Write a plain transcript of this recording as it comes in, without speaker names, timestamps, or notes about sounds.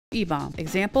Ebomb.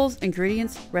 Examples,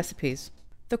 ingredients, recipes.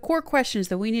 The core questions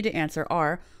that we need to answer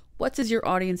are, what does your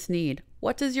audience need?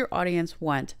 What does your audience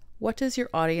want? What does your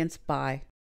audience buy?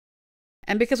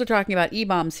 And because we're talking about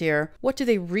Ebombs here, what do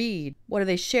they read? What do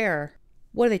they share?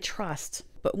 What do they trust?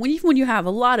 But even when you have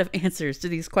a lot of answers to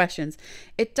these questions,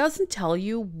 it doesn't tell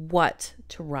you what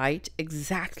to write,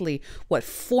 exactly what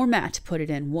format to put it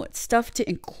in, what stuff to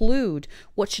include,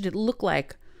 what should it look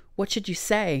like, what should you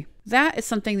say. That is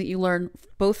something that you learn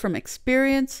both from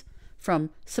experience,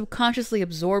 from subconsciously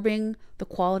absorbing the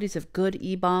qualities of good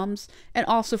Ebombs, and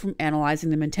also from analyzing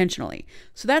them intentionally.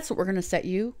 So that's what we're going to set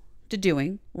you to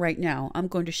doing right now. I'm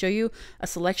going to show you a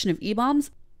selection of Ebombs,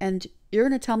 and you're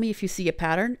going to tell me if you see a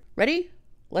pattern. Ready?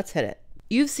 Let's hit it.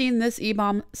 You've seen this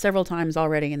ebomb several times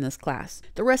already in this class.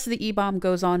 The rest of the ebomb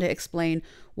goes on to explain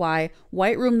why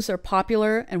white rooms are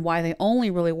popular and why they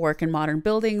only really work in modern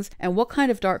buildings and what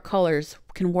kind of dark colors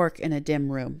can work in a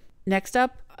dim room. Next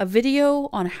up, a video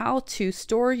on how to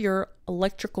store your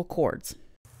electrical cords.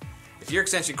 If your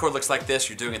extension cord looks like this,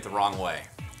 you're doing it the wrong way.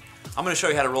 I'm going to show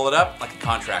you how to roll it up like a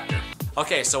contractor.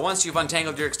 Okay, so once you've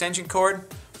untangled your extension cord,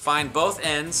 find both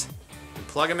ends and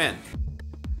plug them in.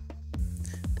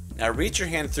 Now reach your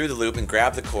hand through the loop and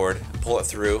grab the cord and pull it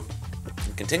through,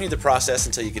 and continue the process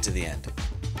until you get to the end.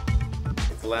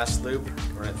 Take the last loop,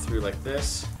 run it through like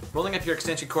this. Rolling up your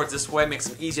extension cords this way makes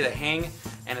them easy to hang,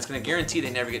 and it's going to guarantee they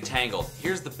never get tangled.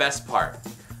 Here's the best part.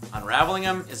 Unraveling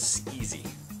them is easy.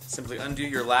 Simply undo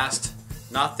your last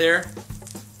knot there,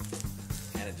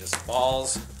 and it just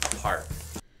falls apart.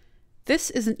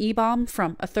 This is an ebomb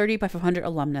from a 30 by 500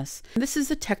 alumnus. This is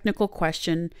a technical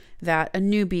question that a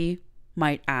newbie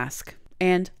might ask,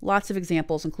 and lots of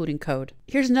examples including code.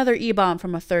 Here's another ebomb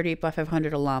from a 30 by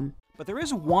 500 alum. But there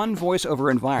is one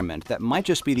voiceover environment that might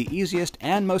just be the easiest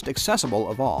and most accessible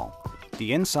of all.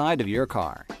 The inside of your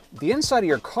car. The inside of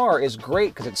your car is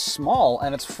great because it's small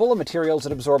and it's full of materials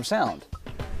that absorb sound.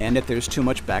 And if there's too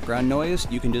much background noise,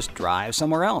 you can just drive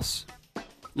somewhere else.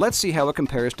 Let's see how it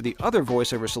compares to the other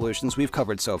voiceover solutions we've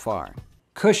covered so far.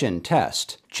 Cushion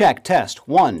test. Check test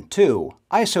 1, 2.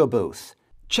 ISO booth.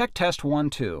 Check test 1,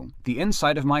 2. The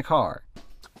inside of my car.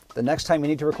 The next time you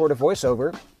need to record a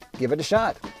voiceover, give it a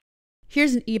shot.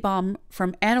 Here's an ebomb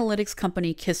from analytics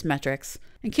company Kissmetrics.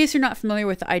 In case you're not familiar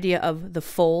with the idea of the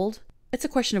fold, it's a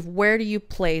question of where do you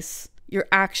place your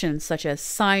actions such as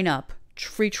sign up,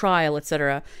 free trial,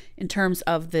 etc. in terms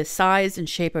of the size and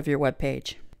shape of your web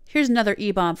page. Here's another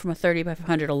ebomb from a 30 by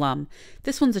 500 alum.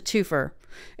 This one's a twofer.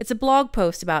 It's a blog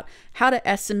post about how to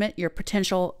estimate your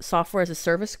potential software as a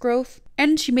service growth,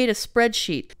 and she made a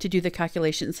spreadsheet to do the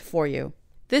calculations for you.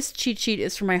 This cheat sheet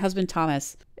is from my husband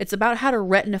Thomas. It's about how to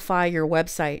retinify your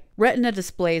website. Retina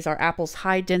displays are Apple's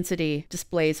high-density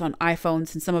displays on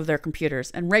iPhones and some of their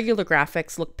computers, and regular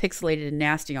graphics look pixelated and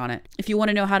nasty on it. If you want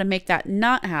to know how to make that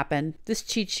not happen, this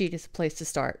cheat sheet is the place to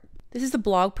start. This is the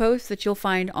blog post that you'll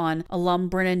find on alum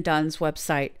Brennan Dunn's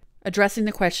website, addressing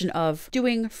the question of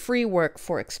doing free work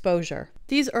for exposure.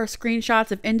 These are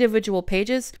screenshots of individual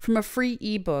pages from a free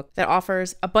ebook that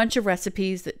offers a bunch of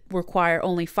recipes that require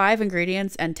only 5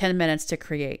 ingredients and 10 minutes to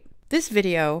create. This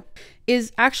video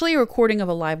is actually a recording of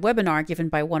a live webinar given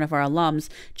by one of our alums,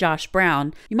 Josh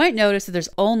Brown. You might notice that there's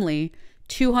only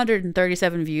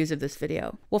 237 views of this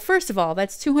video. Well, first of all,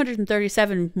 that's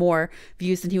 237 more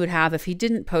views than he would have if he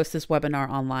didn't post this webinar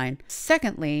online.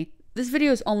 Secondly, this video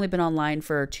has only been online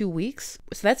for 2 weeks,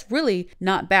 so that's really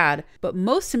not bad. But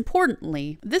most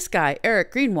importantly, this guy,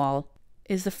 Eric Greenwald,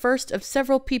 is the first of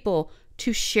several people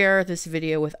to share this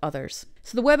video with others.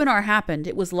 So the webinar happened,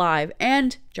 it was live,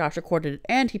 and Josh recorded it,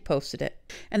 and he posted it.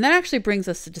 And that actually brings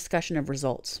us to discussion of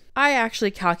results. I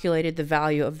actually calculated the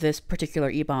value of this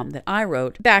particular ebomb that I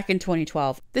wrote back in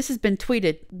 2012. This has been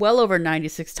tweeted well over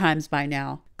 96 times by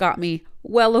now. Got me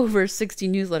well over 60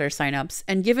 newsletter signups.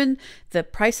 And given the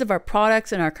price of our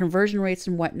products and our conversion rates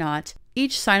and whatnot,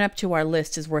 each sign up to our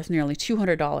list is worth nearly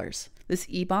 $200. This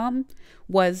ebomb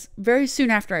was, very soon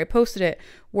after I posted it,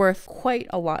 worth quite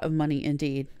a lot of money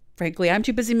indeed. Frankly, I'm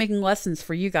too busy making lessons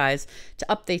for you guys to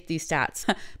update these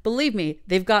stats. Believe me,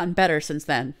 they've gotten better since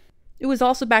then. It was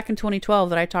also back in 2012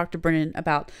 that I talked to Brennan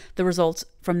about the results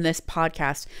from this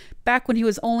podcast, back when he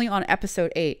was only on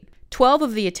episode 8. 12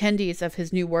 of the attendees of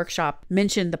his new workshop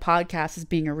mentioned the podcast as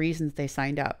being a reason that they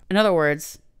signed up. In other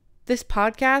words, this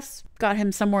podcast got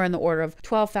him somewhere in the order of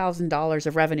 $12,000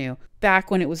 of revenue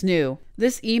back when it was new.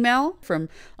 This email from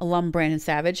alum Brandon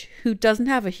Savage, who doesn't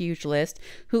have a huge list,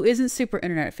 who isn't super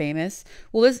internet famous,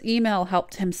 well, this email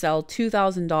helped him sell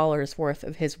 $2,000 worth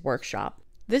of his workshop.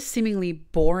 This seemingly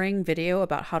boring video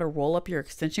about how to roll up your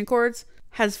extension cords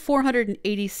has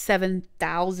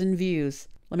 487,000 views.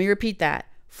 Let me repeat that.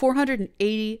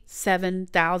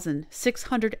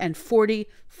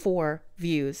 487,644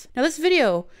 views. Now this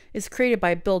video is created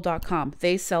by Build.com.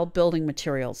 They sell building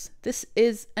materials. This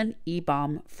is an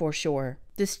ebomb for sure.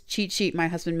 This cheat sheet my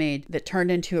husband made that turned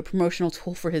into a promotional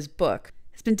tool for his book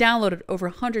has been downloaded over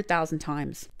 100,000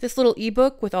 times. This little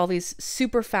ebook with all these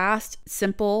super fast,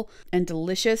 simple, and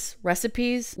delicious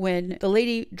recipes, when the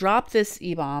lady dropped this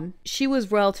ebomb, she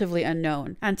was relatively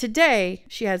unknown. And today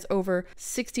she has over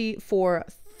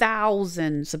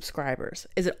 64,000 subscribers.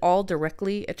 Is it all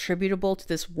directly attributable to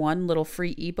this one little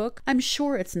free ebook? I'm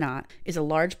sure it's not. Is a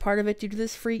large part of it due to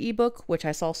this free ebook, which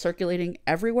I saw circulating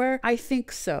everywhere? I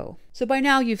think so. So by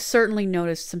now you've certainly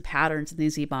noticed some patterns in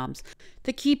these ebombs.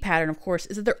 The key pattern, of course,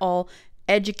 is that they're all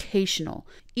educational.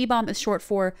 Ebomb is short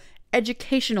for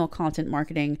educational content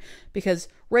marketing, because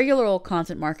regular old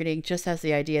content marketing just has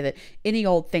the idea that any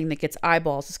old thing that gets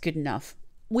eyeballs is good enough.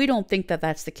 We don't think that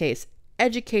that's the case.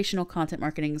 Educational content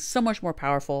marketing is so much more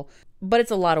powerful, but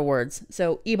it's a lot of words,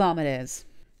 so ebomb it is.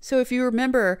 So if you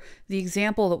remember the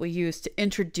example that we used to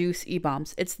introduce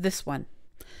ebombs, it's this one.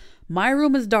 My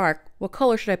room is dark. What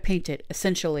color should I paint it?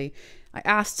 Essentially, I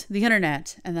asked the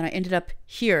internet, and then I ended up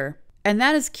here. And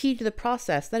that is key to the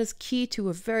process. That is key to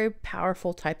a very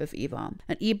powerful type of ebomb.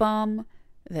 An ebomb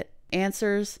that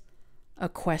answers a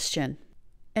question.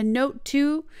 And note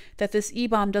too that this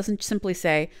ebomb doesn't simply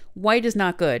say, white is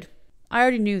not good. I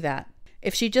already knew that.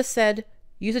 If she just said,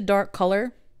 use a dark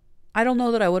color, I don't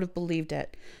know that I would have believed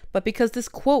it. But because this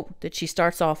quote that she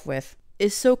starts off with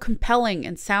is so compelling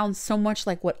and sounds so much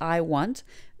like what I want,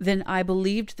 then I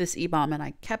believed this ebomb and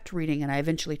I kept reading, and I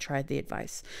eventually tried the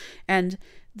advice. And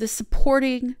the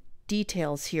supporting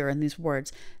details here in these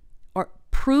words are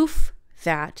proof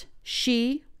that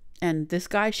she and this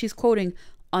guy she's quoting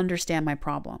understand my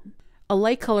problem. A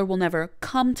light color will never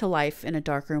come to life in a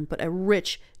dark room, but a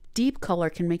rich, deep color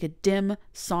can make a dim,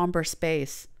 somber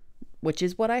space, which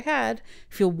is what I had,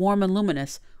 feel warm and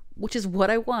luminous, which is what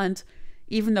I want,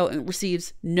 even though it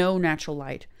receives no natural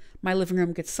light. My living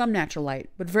room gets some natural light,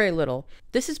 but very little.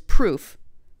 This is proof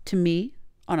to me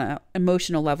on an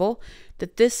emotional level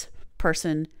that this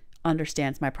person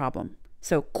understands my problem.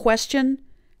 So question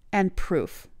and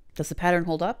proof. Does the pattern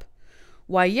hold up?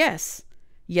 Why, yes.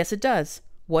 Yes, it does.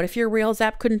 What if your Rails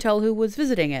app couldn't tell who was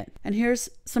visiting it? And here's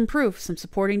some proof, some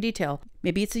supporting detail.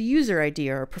 Maybe it's a user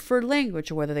ID or a preferred language,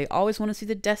 or whether they always want to see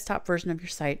the desktop version of your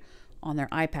site on their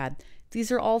iPad.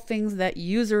 These are all things that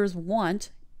users want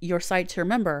your site to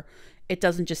remember. It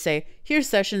doesn't just say, here's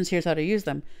sessions, here's how to use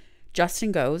them.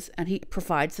 Justin goes and he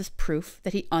provides this proof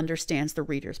that he understands the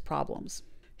reader's problems.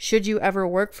 Should you ever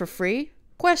work for free?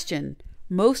 Question.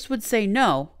 Most would say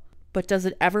no, but does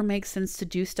it ever make sense to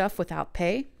do stuff without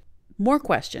pay? More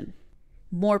question.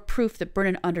 More proof that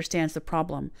Brennan understands the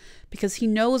problem, because he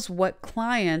knows what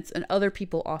clients and other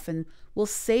people often will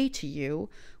say to you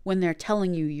when they're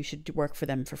telling you you should work for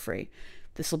them for free.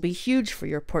 This will be huge for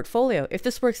your portfolio. If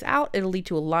this works out, it'll lead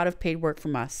to a lot of paid work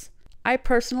from us. I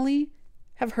personally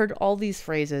have heard all these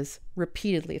phrases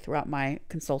repeatedly throughout my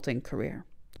consulting career.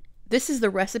 This is the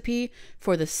recipe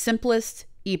for the simplest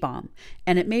ebomb,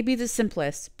 and it may be the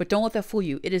simplest, but don't let that fool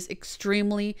you. It is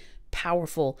extremely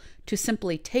powerful to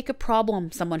simply take a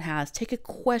problem someone has, take a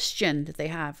question that they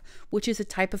have, which is a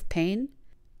type of pain,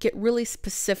 get really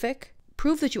specific,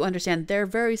 prove that you understand their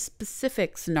very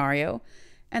specific scenario,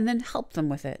 and then help them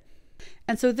with it.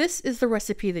 And so this is the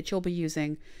recipe that you'll be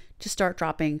using to start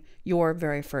dropping your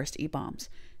very first ebombs.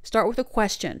 Start with a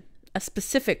question, a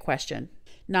specific question.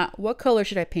 Not what color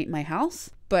should I paint my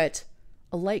house, but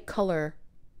a light color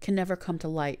can never come to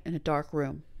light in a dark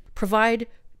room. Provide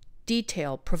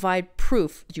detail, provide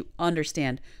proof that you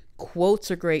understand.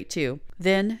 Quotes are great too.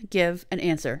 Then give an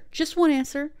answer. Just one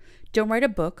answer. Don't write a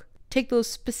book. Take those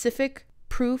specific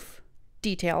proof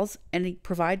details and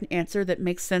provide an answer that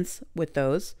makes sense with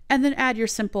those. And then add your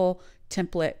simple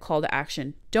template call to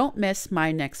action. Don't miss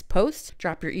my next post.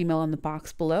 Drop your email in the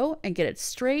box below and get it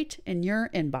straight in your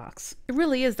inbox. It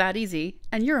really is that easy,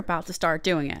 and you're about to start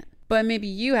doing it. But maybe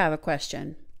you have a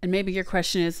question, and maybe your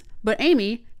question is, but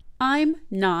Amy, I'm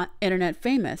not internet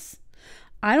famous.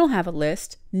 I don't have a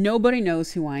list. Nobody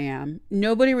knows who I am.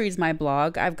 Nobody reads my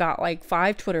blog. I've got like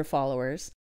 5 Twitter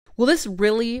followers. Will this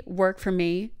really work for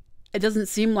me? It doesn't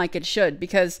seem like it should,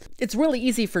 because it's really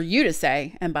easy for you to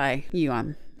say, and by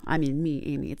you, I mean me,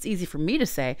 Amy. It's easy for me to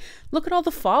say, look at all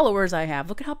the followers I have.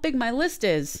 Look at how big my list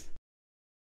is.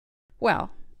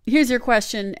 Well, here's your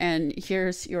question, and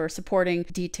here's your supporting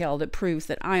detail that proves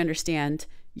that I understand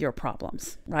your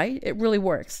problems, right? It really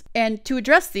works. And to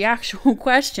address the actual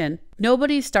question,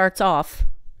 nobody starts off,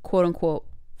 quote unquote,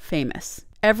 famous.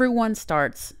 Everyone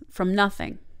starts from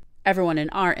nothing. everyone in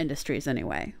our industries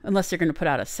anyway, unless you're going to put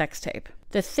out a sex tape.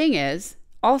 The thing is,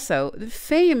 also,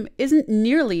 fame isn't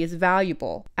nearly as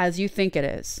valuable as you think it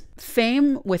is.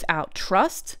 Fame without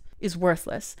trust is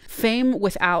worthless. Fame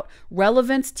without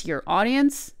relevance to your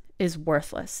audience is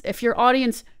worthless. If your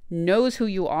audience knows who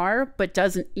you are, but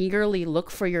doesn't eagerly look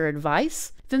for your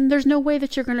advice, then there's no way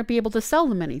that you're going to be able to sell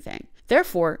them anything.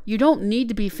 Therefore, you don't need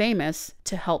to be famous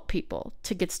to help people,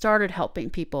 to get started helping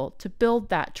people, to build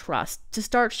that trust, to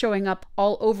start showing up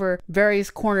all over various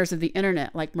corners of the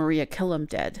internet like Maria Killam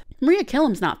did. Maria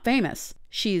Killam's not famous.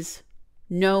 She's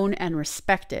known and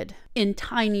respected in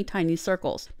tiny, tiny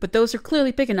circles, but those are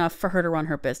clearly big enough for her to run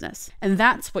her business. And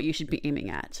that's what you should be aiming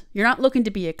at. You're not looking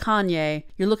to be a Kanye,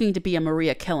 you're looking to be a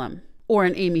Maria Killam, or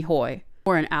an Amy Hoy,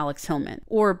 or an Alex Hillman,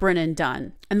 or a Brennan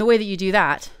Dunn. And the way that you do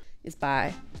that is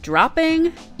by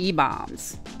dropping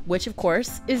Ebombs, which of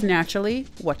course is naturally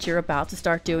what you're about to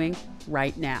start doing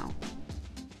right now.